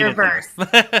 It didn't need it verse.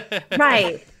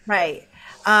 Right.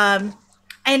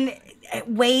 And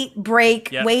wait, break,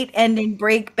 wait, ending,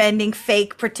 break, bending,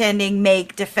 fake, pretending,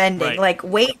 make, defending. Like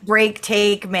wait, break,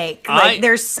 take, make. Like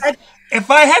there's such. If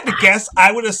I had to guess,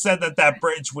 I would have said that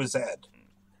bridge was Ed.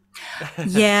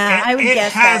 Yeah, I would it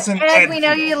guess has that. an Ed, Ed we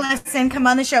know feel. you listen. Come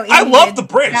on the show. I Andy love did. the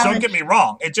bridge. Don't Challenge. get me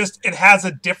wrong. It has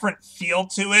a different feel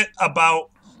to it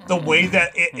about the way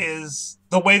that it is,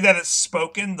 the way that it's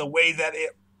spoken, the way that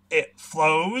it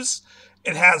flows.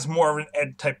 It has more of an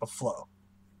Ed type of flow.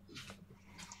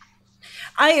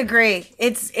 I agree.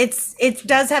 It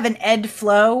does have an Ed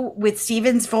flow with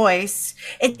Steven's voice.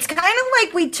 It's kind of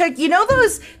like we took,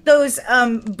 those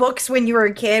books when you were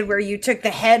a kid where you took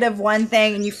the head of one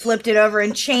thing and you flipped it over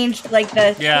and changed like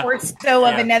the torso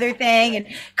of another thing and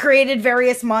created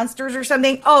various monsters or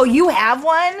something. Oh, you have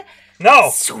one? No,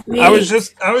 Sweet. I was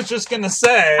just gonna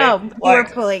say. Oh, you were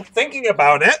pulling. Thinking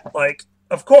about it, like,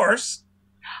 of course.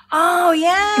 Oh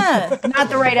yeah, not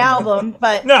the right album,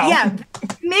 but No. yeah,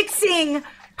 mixing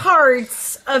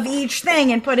parts of each thing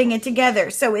and putting it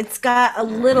together. So it's got a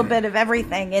little bit of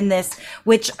everything in this,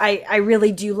 which I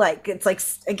really do like. It's like,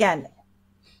 again,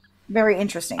 very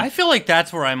interesting. I feel like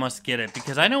that's where I must get it,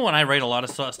 because I know when I write a lot of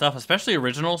stuff, especially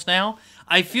originals now,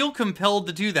 I feel compelled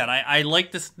to do that. I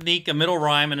like to sneak a middle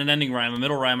rhyme and an ending rhyme, a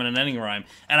middle rhyme and an ending rhyme,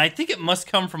 and I think it must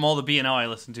come from all the B&L I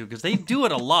listen to, because they do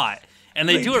it a lot. And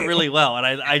they do it really well, and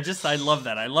I love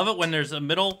that. I love it when there's a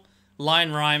middle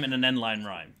line rhyme and an end line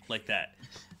rhyme like that.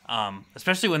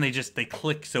 Especially when they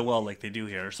click so well like they do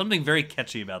here. There's something very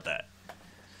catchy about that.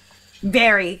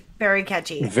 Very, very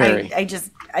catchy. Very. I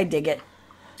dig it.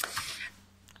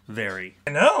 Very.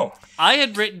 I know. I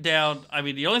had written down,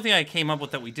 the only thing I came up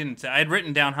with that we didn't say, I had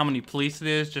written down how many police it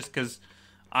is, just because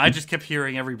I just kept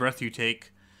hearing every breath you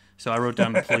take. So I wrote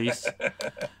down the police.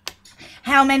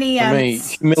 How many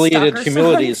humiliated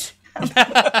humilities?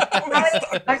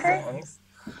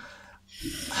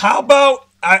 How about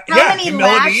many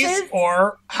humilities, lashes?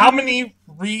 or how many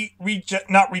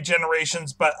not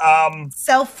regenerations, but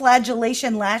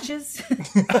self-flagellation lashes?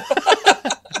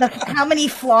 How many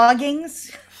floggings?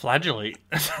 Flagellate.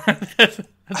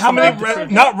 How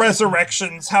many not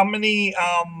resurrections? How many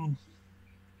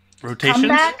rotations?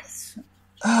 Comebacks?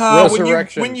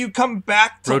 Resurrection. When you come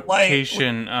back to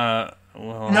rotation.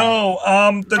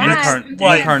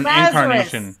 life.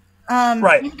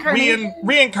 Incarnation.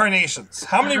 Reincarnations.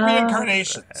 How many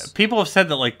reincarnations? People have said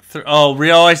that I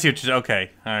see what you're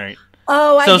okay. All right.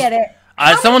 Oh, I get it.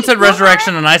 Someone said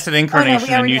resurrection and I said incarnation,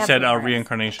 we and already you have said the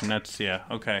reincarnation. That's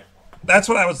okay. That's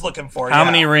what I was looking for. How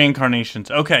many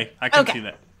reincarnations? Okay, I can see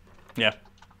that. Yeah.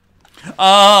 We're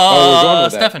going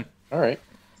with that. Stefan. All right.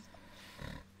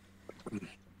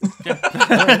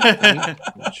 Yeah.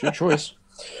 It's your choice.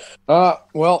 Yeah.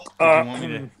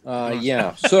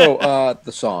 So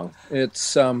the song,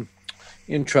 it's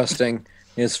interesting.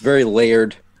 It's very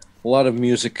layered. A lot of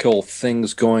musical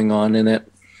things going on in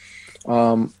it.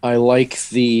 I like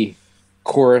the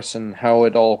chorus and how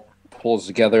it all pulls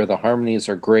together. The harmonies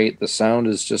are great. The sound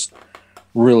is just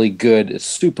really good. It's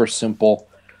super simple.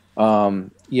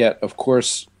 Yet, of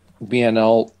course,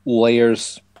 BNL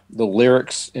layers the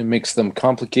lyrics and makes them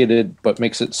complicated, but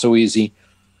makes it so easy.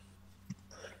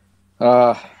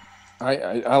 I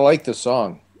like the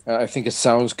song. I think it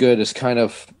sounds good. It's kind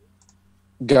of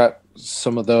got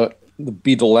some of the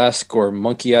Beatlesque or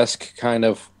Monkey-esque kind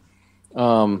of,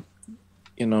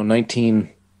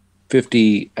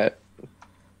 1950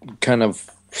 kind of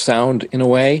sound in a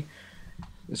way.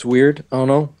 It's weird. I don't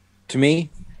know, to me.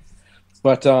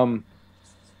 But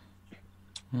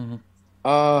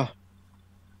I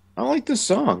like this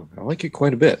song. I like it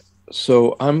quite a bit.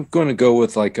 So I'm going to go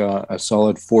with like a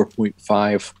solid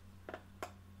 4.5,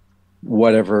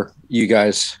 whatever you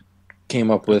guys came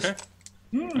up with.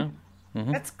 Okay.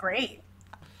 That's great.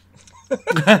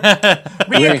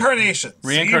 Reincarnations.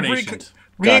 Reincarnations. So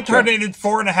reincarnated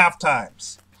 4.5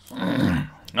 times.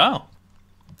 Oh.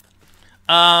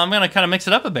 I'm going to kind of mix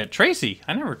it up a bit. Tracy,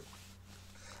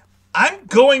 I'm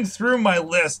going through my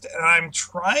list and I'm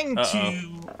trying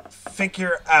to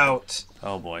figure out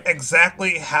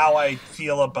exactly how I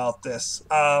feel about this.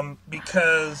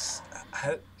 Because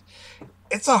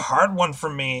it's a hard one for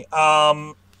me.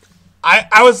 I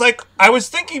was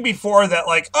thinking before that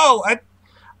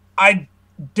I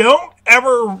don't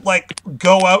ever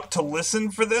go out to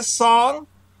listen for this song,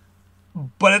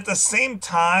 but at the same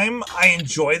time I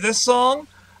enjoy this song.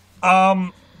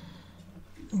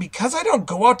 Because I don't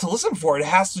go out to listen for it, it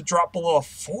has to drop below a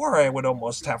 4, I would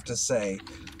almost have to say.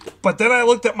 But then I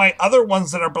looked at my other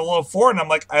ones that are below 4, and I'm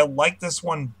like, I like this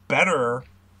one better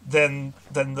than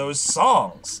those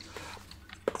songs.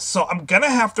 So I'm going to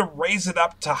have to raise it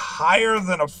up to higher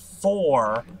than a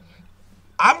 4.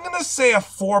 I'm going to say a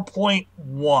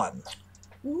 4.1.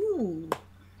 Ooh.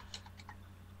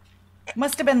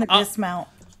 Must have been the dismount.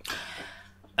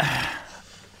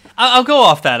 I'll go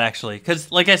off that, actually,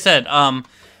 because, like I said,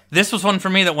 this was one for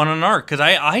me that won an arc, because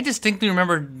I distinctly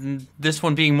remember this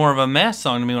one being more of a mass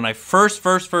song to me when I first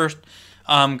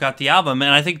got the album,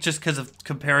 and I think just because of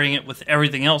comparing it with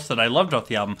everything else that I loved about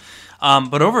the album.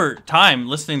 But over time,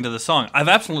 listening to the song, I've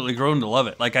absolutely grown to love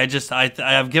it. Like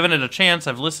I've given it a chance.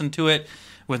 I've listened to it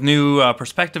with new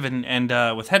perspective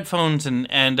and with headphones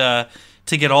and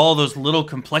to get all those little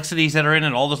complexities that are in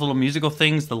it, all those little musical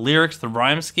things, the lyrics, the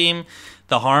rhyme scheme,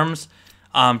 the harms,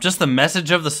 just the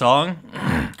message of the song.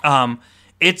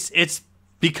 It's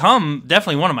become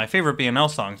definitely one of my favorite BNL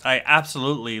songs. I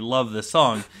absolutely love this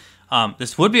song.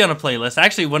 This would be on a playlist.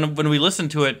 Actually, when we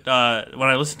listened to it, when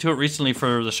I listened to it recently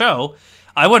for the show,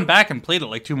 I went back and played it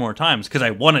like 2 more times because I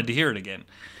wanted to hear it again.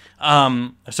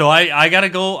 So I gotta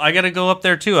go up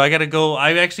there too. I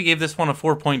actually gave this one a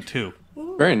 4.2.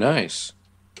 Very nice.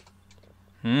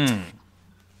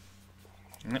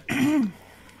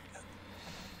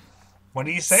 What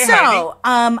do you say, Heidi?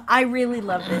 I really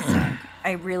love this song.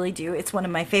 I really do. It's one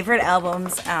of my favorite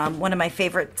albums. One of my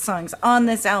favorite songs on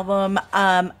this album.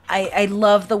 I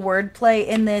love the wordplay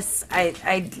in this.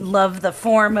 I love the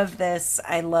form of this.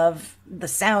 I love the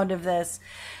sound of this.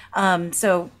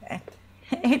 So,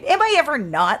 am I ever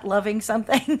not loving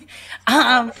something?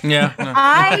 Yeah.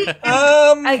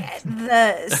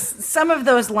 Some of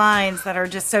those lines that are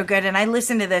just so good, and I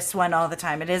listen to this one all the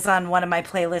time. It is on one of my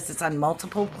playlists. It's on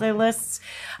multiple playlists.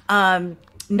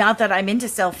 Not that I'm into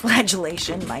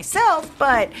self-flagellation myself,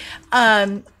 but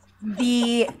I'm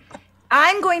going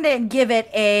to give it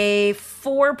a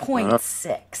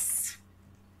 4.6.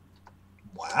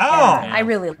 Wow. I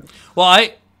really. Well,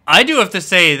 I do have to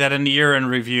say that in the year-end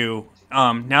review,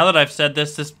 now that I've said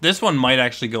this one might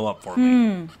actually go up for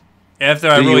me. After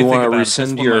I really think about it, this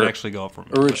one might actually go up for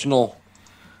me. Original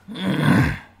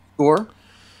score?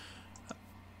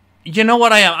 You know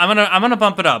what? I'm gonna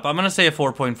bump it up. I'm gonna say a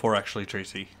 4.4 actually,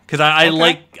 Tracy, because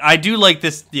I do like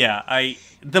this. Yeah,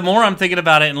 the more I'm thinking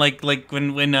about it, and like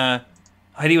when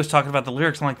Heidi was talking about the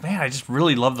lyrics, I'm like, man, I just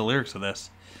really love the lyrics of this.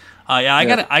 I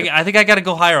think I gotta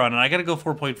go higher on it. I gotta go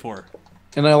 4.4.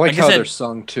 And I like how they're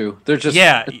sung too. They're just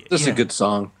this is a good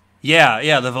song.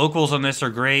 Yeah. The vocals on this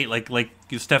are great. Like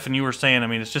Stefan, you were saying. I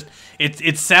mean, it's just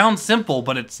it sounds simple,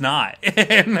 but it's not.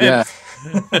 It's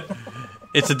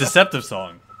a deceptive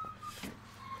song.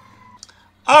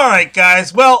 All right,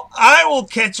 guys. Well, I will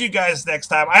catch you guys next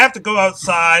time. I have to go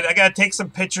outside. I got to take some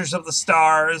pictures of the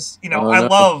stars. You know, I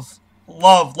love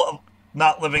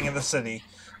not living in the city.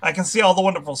 I can see all the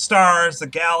wonderful stars, the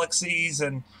galaxies,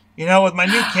 and, you know, with my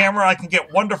new camera, I can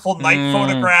get wonderful night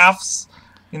photographs.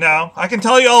 You know, I can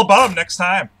tell you all about them next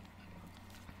time.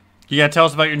 You got to tell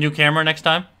us about your new camera next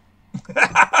time?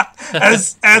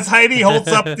 as Heidi holds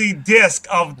up the disc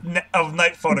of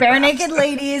night photographs. Bare Naked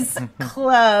Ladies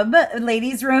Club,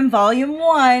 Ladies Room, Volume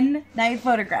 1, night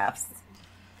photographs.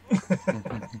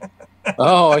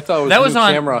 Oh, I thought it was that was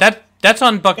on camera. That's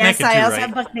on Buck Yes, Naked I too, also right?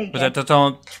 have Buck Naked. Was that's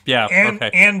on? Yeah. And okay.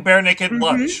 and Bare Naked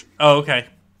Lunch. Oh, okay.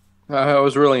 I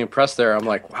was really impressed there. I'm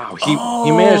like, wow, he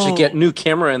managed to get new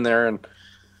camera in there and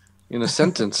in a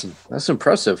sentence. And that's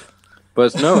impressive.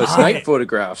 But no, it's night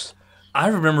photographs. I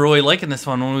remember really liking this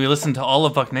one when we listened to all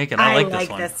of Buck Naked. I like this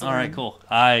one. All right, cool.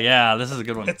 Yeah, this is a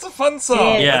good one. It's a fun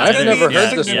song. Yeah, I've never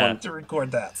heard this one to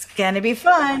record that. It's gonna be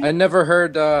fun. I never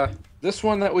heard this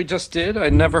one that we just did. I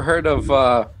never heard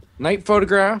of night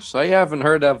photographs. I haven't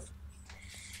heard of,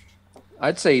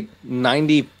 I'd say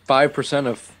 95%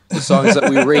 of the songs that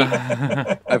we rate.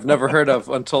 I've never heard of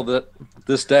until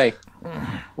this day.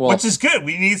 Well, which is good.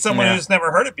 We need someone who's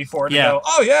never heard it before to go,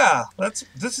 oh yeah, this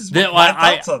is my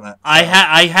thoughts on that.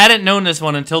 I hadn't known this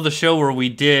one until the show where we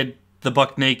did the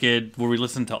Buck Naked, where we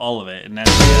listened to all of it. And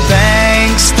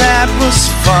Thanks, that was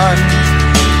fun.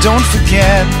 Don't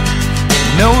forget,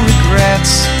 no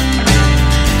regrets,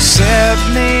 except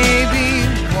maybe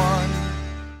one.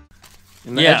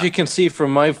 And as you can see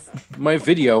from my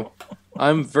video,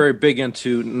 I'm very big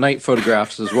into night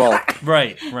photographs as well.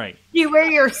 Right. You wear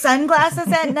your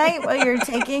sunglasses at night while you're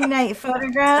taking night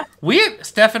photographs?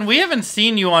 Stefan, we haven't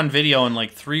seen you on video in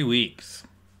like 3 weeks.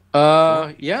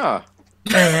 Yeah.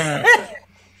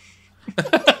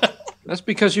 That's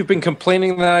because you've been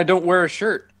complaining that I don't wear a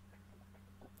shirt.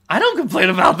 I don't complain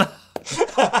about that.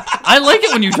 I like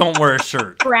it when you don't wear a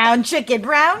shirt. Brown chicken,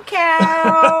 brown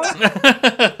cow.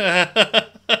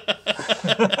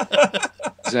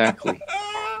 Exactly.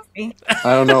 I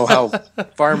don't know how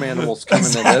farm animals come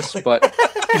into this, but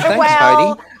thanks,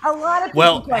 Heidi. A lot of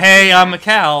people hey, I'm a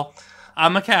cow.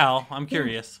 I'm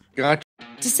curious. Gotcha.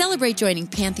 To celebrate joining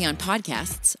Pantheon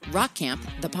Podcasts, Rock Camp,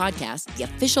 the podcast, the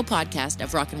official podcast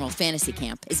of Rock and Roll Fantasy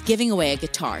Camp, is giving away a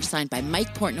guitar signed by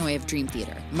Mike Portnoy of Dream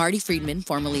Theater, Marty Friedman,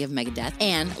 formerly of Megadeth,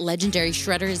 and legendary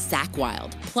shredder Zakk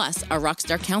Wylde, plus our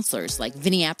rockstar counselors like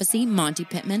Vinny Appice, Monty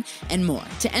Pittman, and more.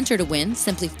 To enter to win,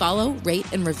 simply follow,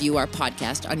 rate, and review our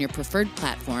podcast on your preferred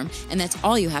platform, and that's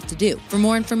all you have to do. For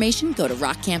more information, go to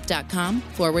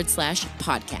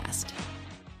rockcamp.com/podcast.